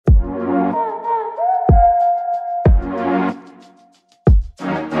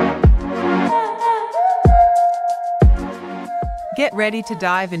Get ready to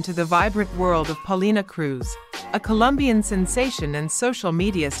dive into the vibrant world of Paulina Cruz, a Colombian sensation and social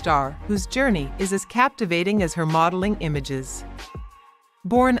media star whose journey is as captivating as her modeling images.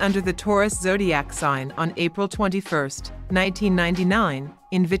 Born under the Taurus zodiac sign on April 21, 1999,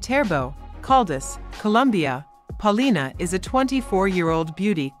 in Viterbo, Caldas, Colombia, Paulina is a 24-year-old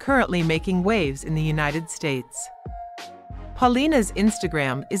beauty currently making waves in the United States. Paulina's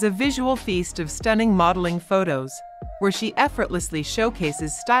Instagram is a visual feast of stunning modeling photos, where she effortlessly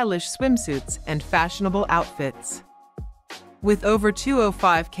showcases stylish swimsuits and fashionable outfits. With over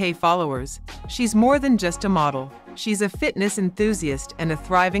 205,000 followers, she's more than just a model. She's a fitness enthusiast and a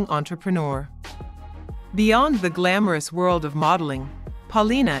thriving entrepreneur. Beyond the glamorous world of modeling,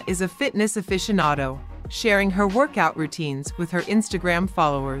 Paulina is a fitness aficionado, sharing her workout routines with her Instagram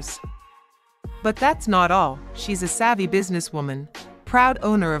followers. But that's not all. She's a savvy businesswoman, proud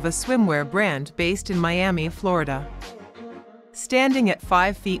owner of a swimwear brand based in Miami, Florida. Standing at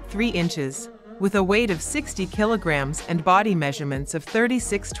 5 feet 3 inches, with a weight of 60 kilograms and body measurements of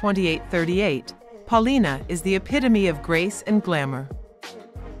 36-28-38, Paulina is the epitome of grace and glamour.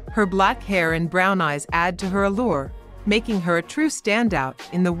 Her black hair and brown eyes add to her allure, making her a true standout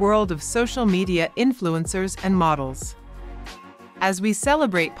in the world of social media influencers and models. As we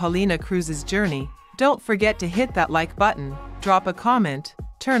celebrate Paulina Cruz's journey, don't forget to hit that like button, drop a comment,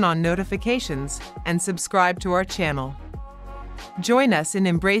 turn on notifications, and subscribe to our channel. Join us in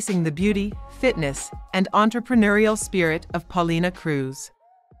embracing the beauty, fitness, and entrepreneurial spirit of Paulina Cruz.